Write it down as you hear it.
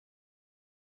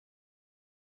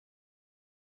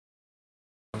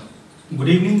Good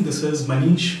evening, this is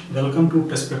Manish. Welcome to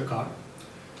TestprepKart.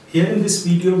 Here in this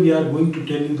video, we are going to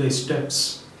tell you the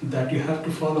steps that you have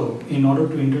to follow in order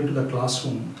to enter into the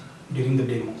classroom during the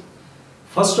demo.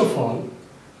 First of all,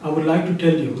 I would like to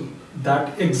tell you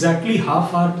that exactly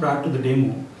half hour prior to the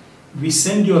demo, we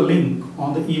send you a link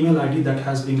on the email ID that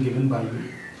has been given by you.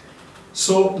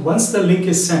 So once the link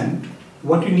is sent,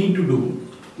 what you need to do,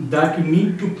 that you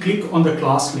need to click on the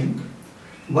class link.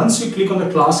 Once you click on the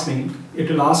class link, it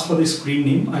will ask for the screen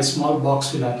name. A small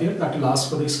box will appear that will ask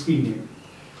for the screen name.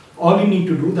 All you need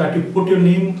to do that you put your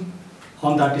name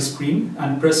on that screen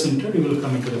and press enter, you will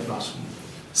come into the classroom.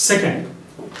 Second,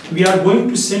 we are going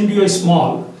to send you a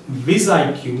small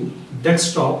VizIQ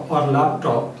desktop or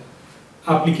laptop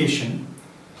application.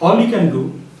 All you can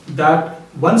do that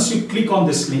once you click on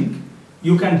this link,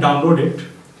 you can download it.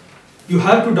 You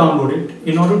have to download it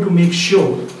in order to make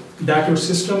sure that your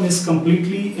system is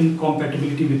completely in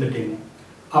compatibility with the demo.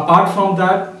 Apart from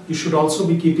that, you should also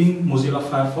be keeping Mozilla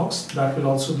Firefox. That will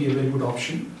also be a very good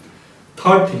option.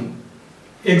 Third thing,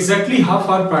 exactly half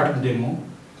hour prior to the demo,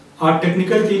 our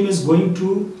technical team is going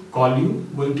to call you,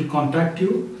 going to contact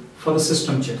you for the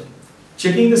system check.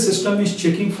 Checking the system is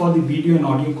checking for the video and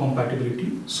audio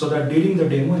compatibility so that during the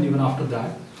demo and even after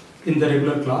that, in the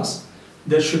regular class,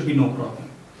 there should be no problem.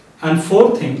 And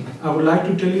fourth thing, I would like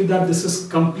to tell you that this is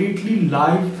completely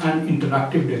live and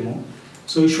interactive demo.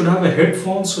 So you should have a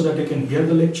headphone so that you can hear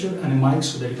the lecture and a mic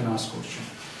so that you can ask questions.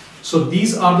 So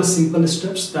these are the simple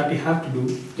steps that you have to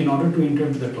do in order to enter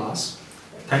into the class.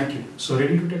 Thank you. So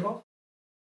ready to take off?